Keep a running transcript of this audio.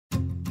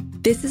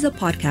This is a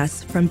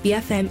podcast from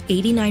BFM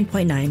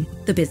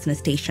 89.9, the business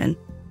station.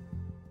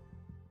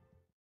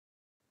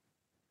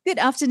 Good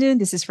afternoon.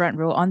 This is Front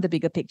Row on The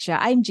Bigger Picture.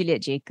 I'm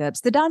Juliet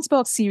Jacobs. The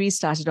Dancebox series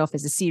started off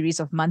as a series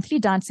of monthly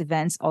dance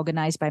events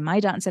organized by My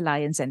Dance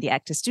Alliance and the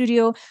Actor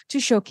Studio to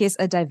showcase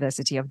a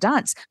diversity of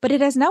dance. But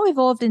it has now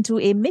evolved into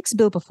a mixed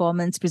bill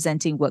performance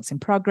presenting works in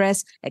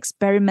progress,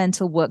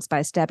 experimental works by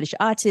established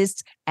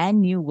artists, and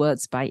new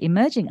works by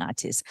emerging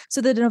artists.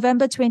 So the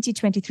November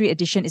 2023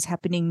 edition is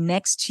happening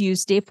next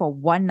Tuesday for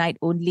one night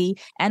only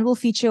and will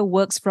feature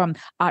works from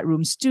Art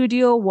Room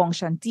Studio, Wong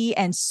Shanti,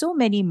 and so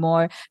many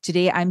more.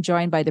 Today, I'm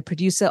joined by the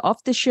producer of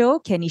the show,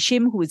 Kenny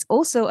Shim, who is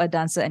also a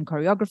dancer and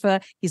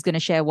choreographer. He's going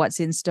to share what's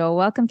in store.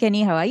 Welcome,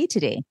 Kenny. How are you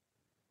today?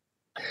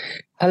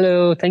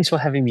 Hello, thanks for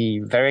having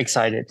me. Very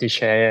excited to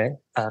share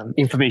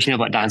information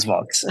about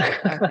Dancebox.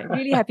 Okay,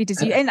 really happy to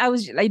see you. And I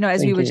was,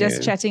 as we were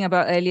just chatting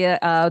about earlier,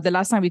 the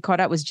last time we caught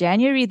up was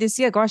January this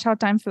year. Gosh, how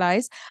time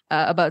flies.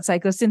 About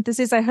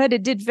psychosynthesis. I heard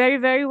it did very,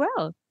 very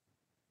well.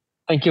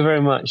 Thank you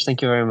very much.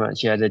 Thank you very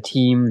much. Yeah, the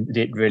team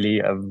did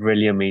a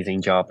really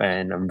amazing job,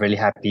 and I'm really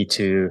happy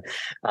to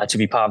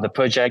be part of the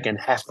project and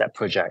have that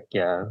project.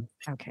 Yeah.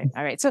 Okay.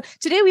 All right. So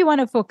today we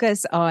want to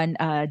focus on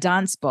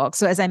Dancebox.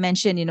 So as I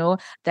mentioned,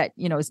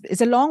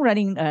 it's a long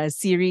running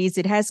series.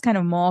 It has kind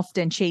of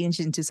morphed and changed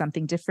into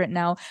something different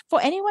now. For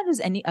anyone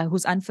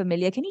who's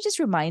unfamiliar, can you just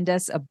remind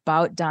us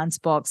about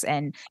Dancebox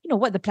and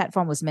what the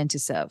platform was meant to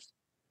serve?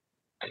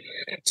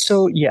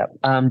 So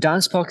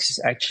Dancebox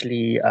is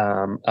actually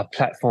a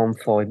platform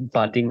for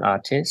budding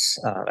artists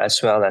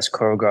as well as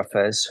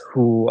choreographers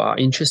who are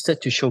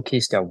interested to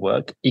showcase their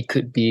work. It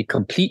could be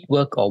complete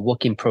work or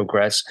work in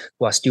progress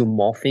who are still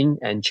morphing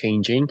and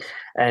changing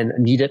and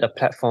needed a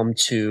platform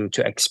to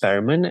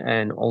experiment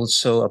and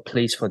also a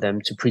place for them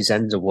to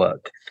present the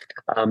work.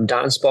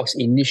 Dancebox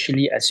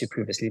initially, as you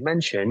previously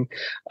mentioned,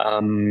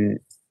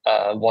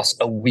 was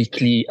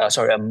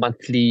a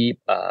monthly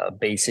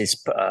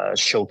basis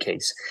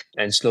showcase,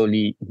 and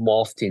slowly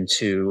morphed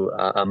into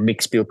a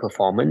mixed bill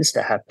performance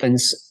that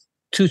happens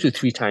 2 to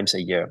 3 times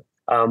a year.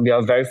 We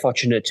are very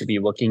fortunate to be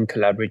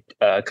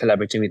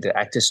collaborating with the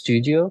Actor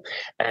Studio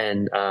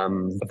and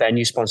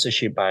venue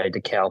sponsorship by the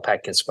KL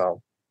Pack as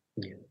well.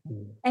 Yeah.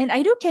 And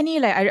I know,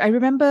 Kenny, I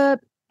remember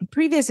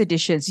previous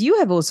editions, you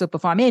have also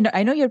performed.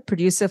 I know you're a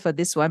producer for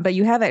this one, but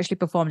you have actually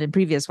performed in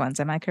previous ones.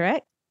 Am I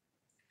correct?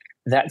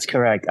 That's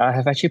correct. I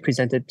have actually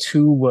presented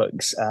 2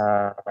 works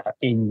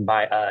in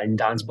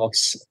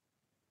Dancebox,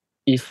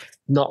 if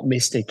not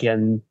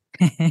mistaken,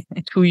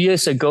 2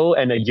 years ago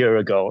and a year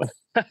ago.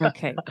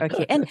 Okay.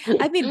 And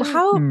I mean,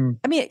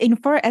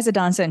 as a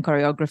dancer and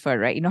choreographer,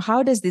 right?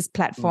 How does this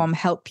platform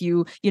help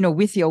you,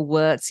 with your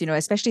works,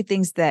 especially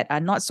things that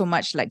are not so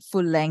much like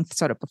full length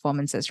sort of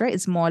performances, right?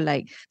 It's more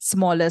like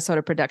smaller sort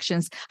of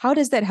productions. How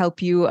does that help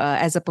you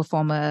as a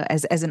performer,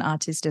 as an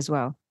artist as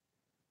well?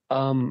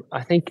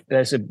 I think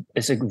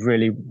it's a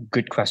really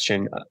good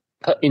question.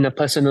 In a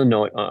personal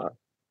note,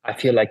 I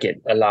feel like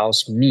it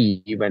allows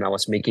me, when I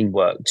was making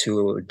work,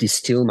 to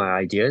distill my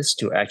ideas,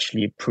 to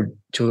actually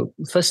to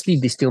firstly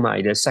distill my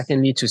ideas,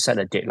 secondly to set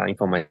a deadline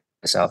for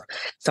myself.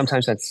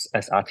 Sometimes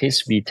as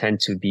artists, we tend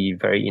to be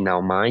very in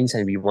our minds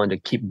and we want to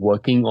keep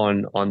working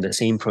on the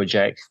same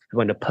project. We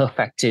want to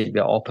perfect it.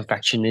 We're all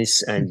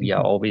perfectionists and we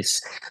are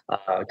always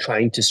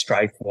trying to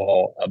strive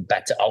for a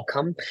better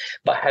outcome.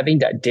 But having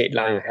that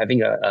deadline,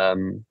 having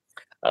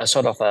a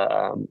sort of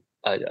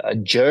a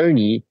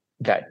journey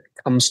that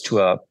comes to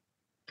a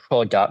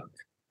product,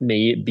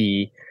 may it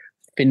be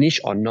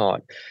finished or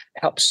not,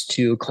 helps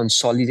to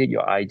consolidate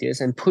your ideas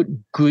and put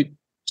good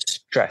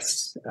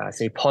stress,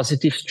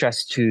 positive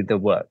stress to the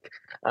work.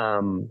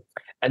 And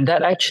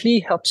that actually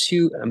helps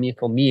you,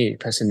 for me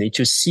personally,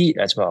 to see it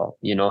as well,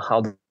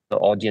 how the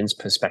audience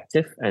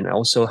perspective and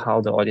also how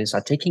the audience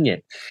are taking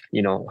it,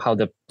 how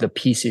the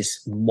piece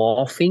is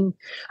morphing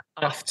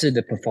after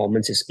the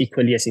performance is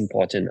equally as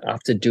important.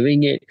 After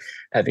doing it,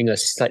 having a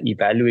slight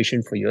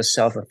evaluation for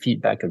yourself, a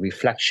feedback, a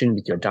reflection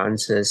with your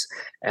dancers,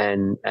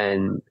 and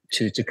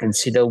to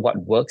consider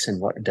what works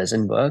and what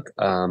doesn't work.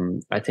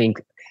 I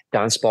think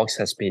Dancebox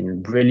has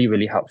been really,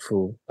 really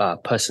helpful on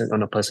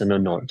a personal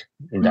note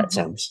in that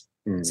sense.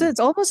 So it's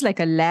almost like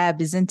a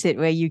lab, isn't it,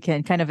 where you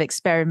can kind of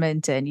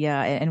experiment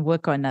and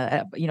work on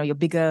your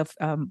bigger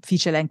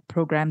feature length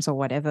programs or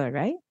whatever,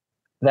 right?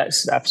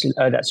 That's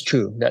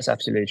true. That's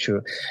absolutely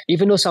true.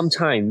 Even though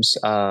sometimes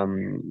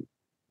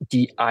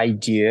the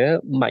idea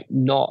might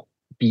not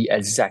be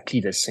exactly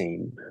the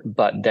same,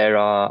 but there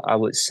are, I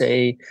would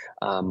say,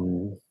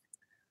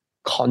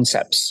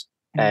 concepts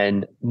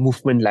and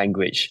movement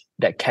language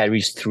that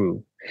carries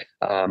through.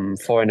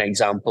 For an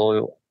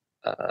example,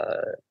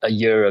 a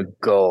year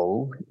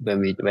ago,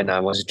 when I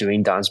was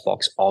doing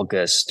Dancebox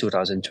August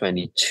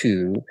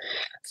 2022,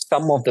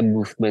 some of the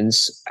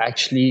movements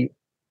actually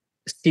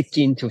seeped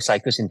into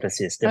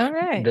psychosynthesis,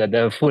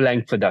 the full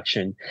length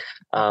production.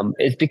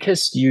 It's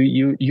because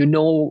you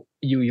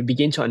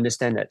begin to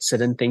understand that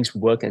certain things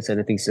work and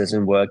certain things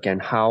doesn't work,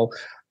 and how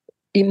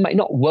it might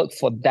not work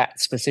for that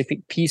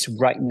specific piece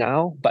right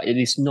now, but it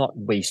is not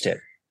wasted.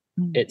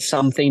 It's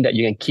something that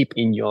you can keep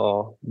in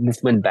your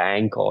movement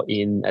bank or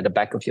in at the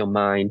back of your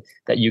mind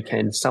that you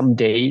can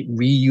someday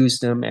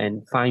reuse them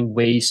and find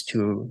ways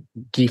to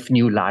give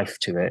new life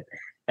to it.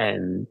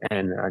 And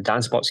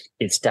Dancebox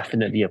is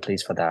definitely a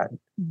place for that.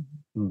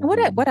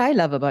 What I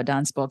love about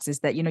Dancebox is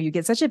that you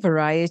get such a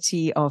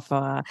variety of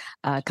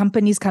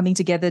companies coming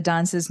together,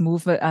 dances,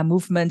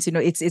 movements.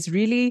 It's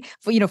really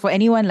for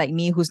anyone like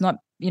me who's not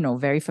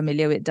very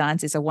familiar with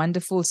dance. It's a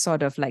wonderful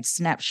sort of like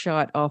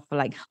snapshot of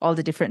like all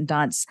the different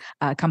dance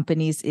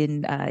companies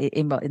in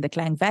the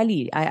Klang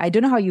Valley. I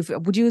don't know how you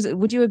would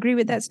you agree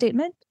with that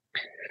statement?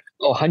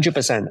 Oh,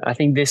 100%. I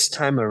think this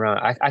time around,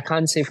 I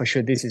can't say for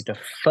sure this is the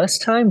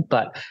first time,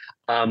 but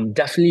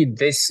definitely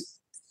this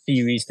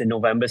series, the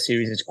November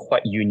series, is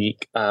quite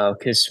unique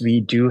because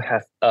we do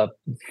have a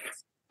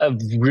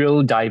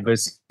real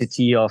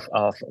diversity of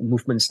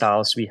movement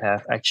styles. We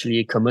have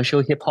actually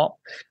commercial hip hop,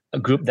 a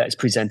group that's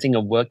presenting a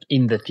work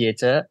in the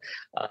theater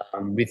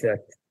with a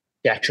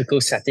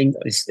theatrical setting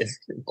is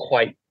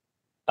quite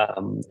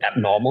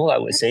abnormal, I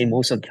would say.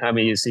 Most of the time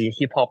when you see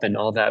hip hop and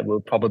all that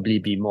will probably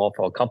be more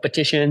for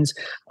competitions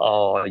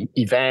or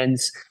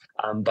events.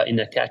 But in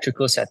a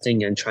theatrical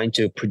setting and trying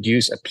to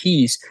produce a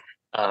piece,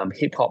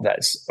 hip hop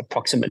that's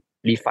approximately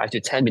 5 to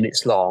 10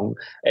 minutes long,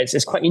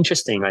 it's quite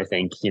interesting, I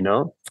think,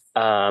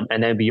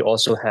 and then we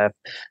also have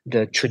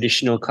the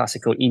traditional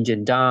classical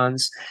Indian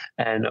dance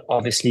and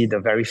obviously the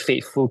very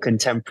faithful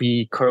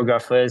contemporary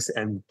choreographers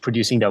and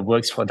producing their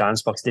works for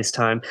Dancebox this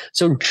time.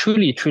 So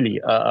truly, truly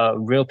a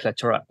real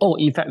plethora. Oh,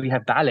 in fact, we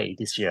have ballet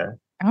this year.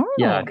 Oh.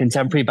 Yeah,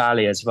 contemporary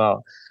ballet as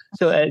well.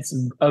 So it's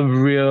a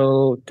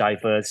real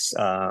diverse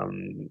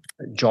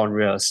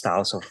genre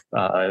styles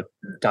of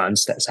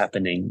dance that's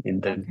happening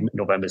in the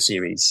November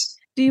series.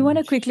 Do you want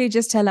to quickly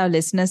just tell our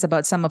listeners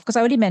about some of, because I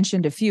already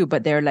mentioned a few,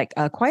 but there are like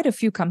quite a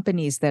few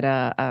companies that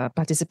are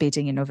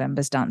participating in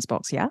November's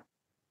Dancebox, yeah?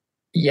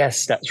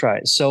 Yes, that's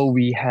right. So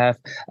we have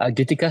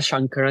Gitika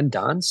Shankaran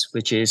Dance,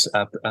 which is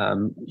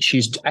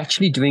she's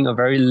actually doing a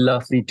very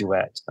lovely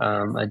duet,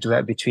 a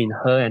duet between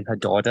her and her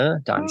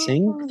daughter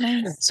dancing. Oh,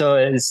 nice. So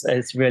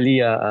it's really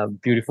a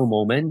beautiful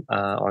moment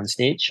on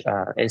stage.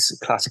 It's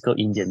classical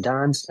Indian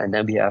dance, and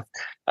then we have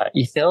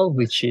Ethel,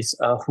 which is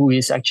who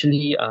is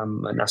actually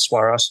an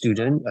Aswara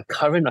student, a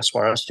current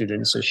Aswara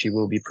student. So she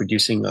will be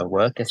producing a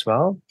work as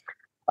well.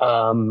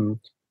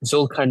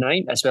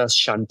 Zulkarnain as well as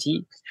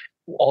Shanti.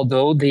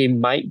 Although they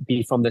might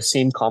be from the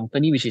same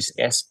company, which is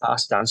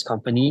S-Pass Dance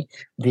Company,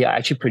 they are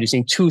actually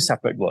producing two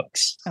separate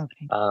works.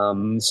 Okay.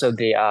 So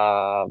they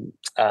are,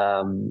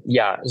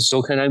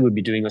 Zulkarnain will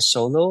be doing a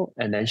solo,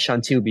 and then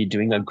Shanti will be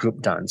doing a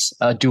group dance,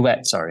 a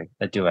duet.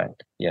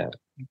 Yeah.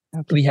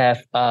 Okay. We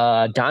have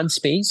Dance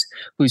Space,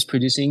 who is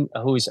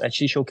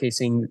actually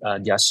showcasing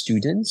their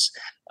students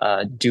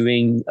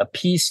doing a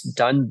piece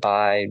done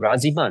by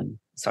Raziman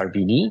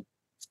Sarvini.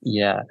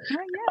 Yeah.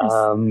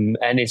 Oh, yes.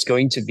 And it's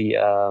going to be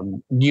a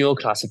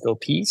neoclassical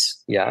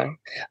piece. Yeah.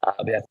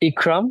 We have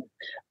Ikram,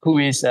 who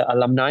is an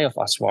alumni of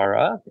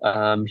Aswara.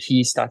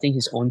 He's starting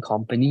his own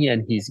company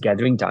and he's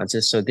gathering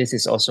dancers. So this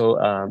is also,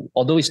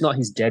 although it's not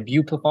his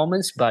debut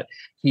performance, but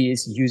he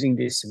is using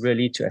this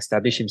really to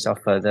establish himself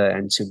further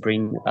and to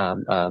bring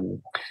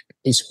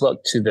his work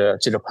to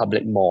the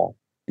public more.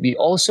 We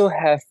also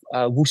have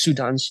Wushu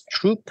Dance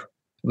Troupe,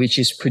 which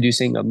is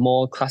producing a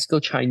more classical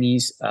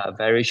Chinese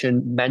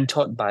variation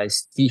mentored by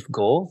Steve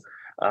Goh,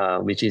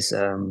 which is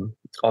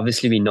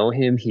obviously we know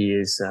him. He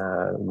is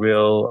a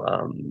real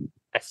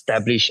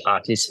established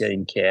artist here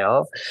in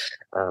KL.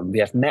 We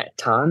have Matt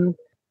Tan,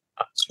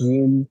 Arts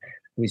Room,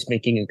 who is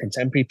making a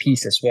contemporary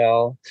piece as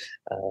well.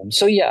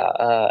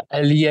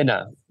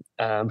 Aliena,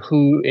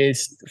 who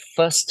is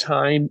first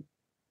time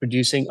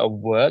producing a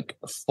work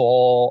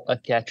for a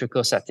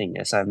theatrical setting.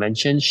 As I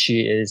mentioned,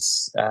 she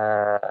is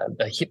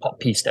a hip hop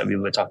piece that we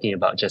were talking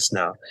about just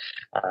now.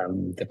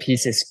 The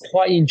piece is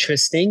quite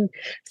interesting,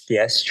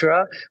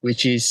 Fiestra,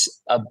 which is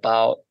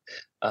about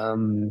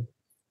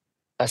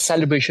a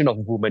celebration of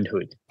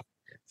womanhood.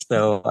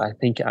 So I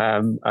think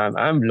I'm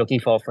looking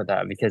forward for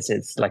that because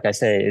it's, like I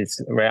say,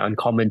 it's very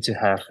uncommon to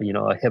have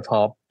a hip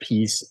hop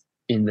piece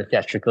in the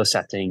theatrical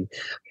setting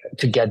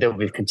together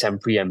with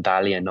contemporary and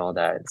ballet and all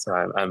that. So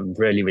I'm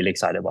really, really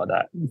excited about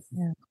that.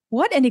 Yeah.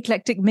 What an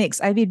eclectic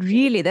mix. I mean,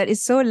 really, that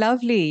is so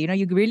lovely.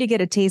 You really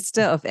get a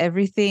taster of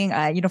everything.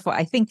 I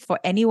think for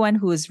anyone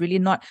who is really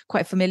not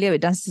quite familiar with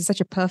dance, it's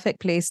such a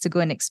perfect place to go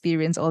and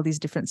experience all these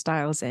different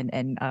styles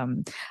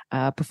and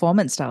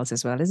performance styles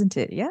as well, isn't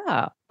it?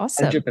 Yeah,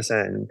 awesome.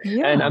 100%.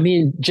 Yeah. And I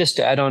mean, just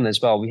to add on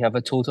as well, we have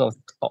a total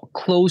of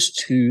close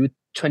to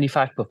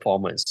 25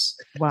 performers.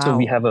 Wow. So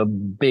we have a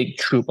big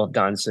troupe of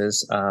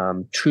dancers.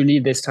 Truly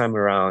this time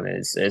around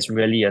is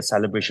really a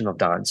celebration of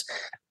dance.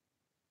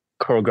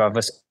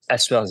 Choreographers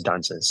as well as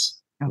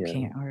dancers.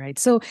 Okay, all right.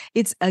 So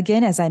it's,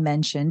 again, as I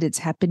mentioned, it's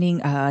happening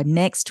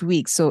next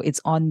week. So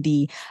it's on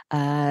the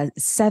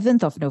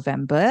 7th of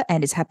November,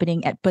 and it's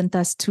happening at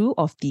Pentas 2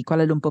 of the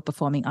Kuala Lumpur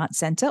Performing Arts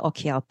Centre, or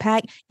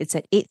KLPAC. It's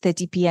at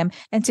 8:30 p.m.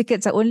 and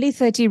tickets are only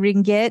 30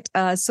 ringgit.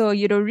 So,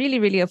 really,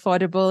 really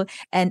affordable,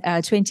 and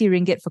 20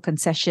 ringgit for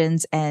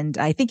concessions. And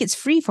I think it's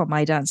free for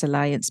My Dance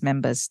Alliance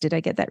members. Did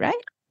I get that right?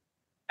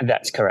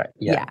 That's correct.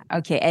 Yeah.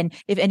 Okay. And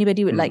if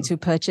anybody would like to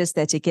purchase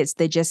their tickets,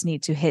 they just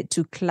need to head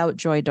to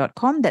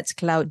cloudjoy.com. That's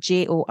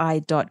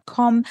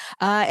cloudjoi.com.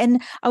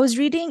 And I was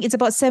reading it's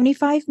about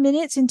 75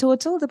 minutes in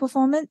total, the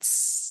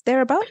performance,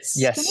 thereabouts?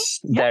 Yes,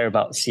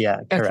 thereabouts.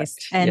 Yeah, correct.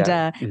 Okay.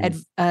 And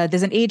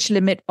there's an age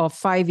limit of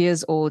 5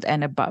 years old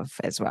and above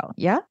as well.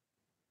 Yeah?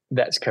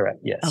 That's correct.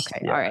 Yes.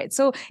 Okay. Yeah. All right.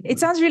 So it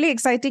sounds really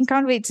exciting.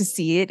 Can't wait to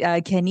see it,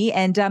 Kenny.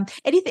 And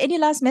any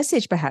last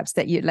message perhaps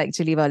that you'd like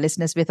to leave our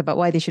listeners with about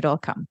why they should all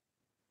come?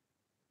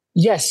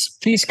 Yes,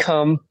 please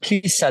come.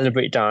 Please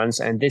celebrate dance.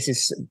 And this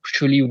is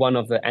truly one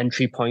of the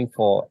entry point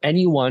for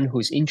anyone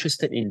who's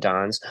interested in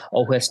dance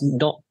or who has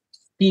not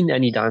seen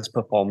any dance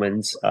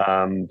performance,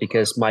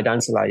 because My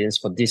Dance Alliance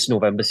for this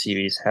November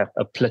series have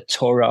a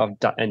plethora of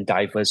and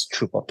diverse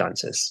troupe of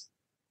dancers.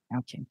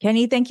 Okay.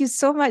 Kenny, thank you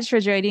so much for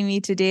joining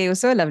me today. It was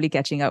so lovely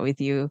catching up with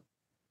you.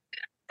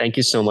 Thank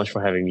you so much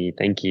for having me.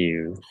 Thank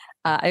you.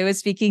 I was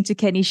speaking to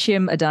Kenny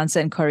Shim, a dancer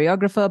and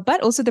choreographer,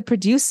 but also the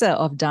producer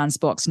of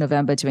Dancebox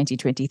November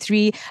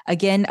 2023.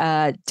 Again,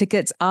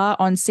 tickets are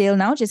on sale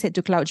now. Just head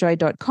to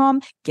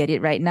cloudjoy.com. Get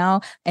it right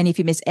now. And if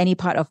you miss any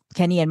part of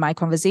Kenny and my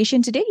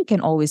conversation today, you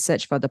can always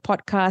search for the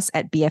podcast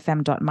at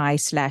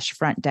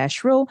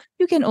bfm.my/front-row.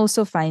 You can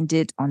also find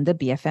it on the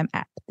BFM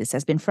app. This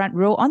has been Front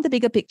Row on The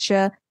Bigger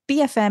Picture,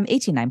 BFM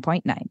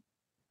 89.9.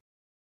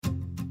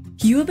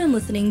 You have been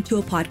listening to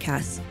a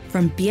podcast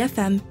from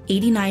BFM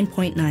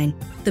 89.9,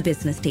 the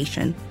business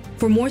station.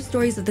 For more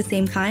stories of the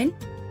same kind,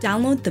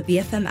 download the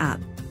BFM app.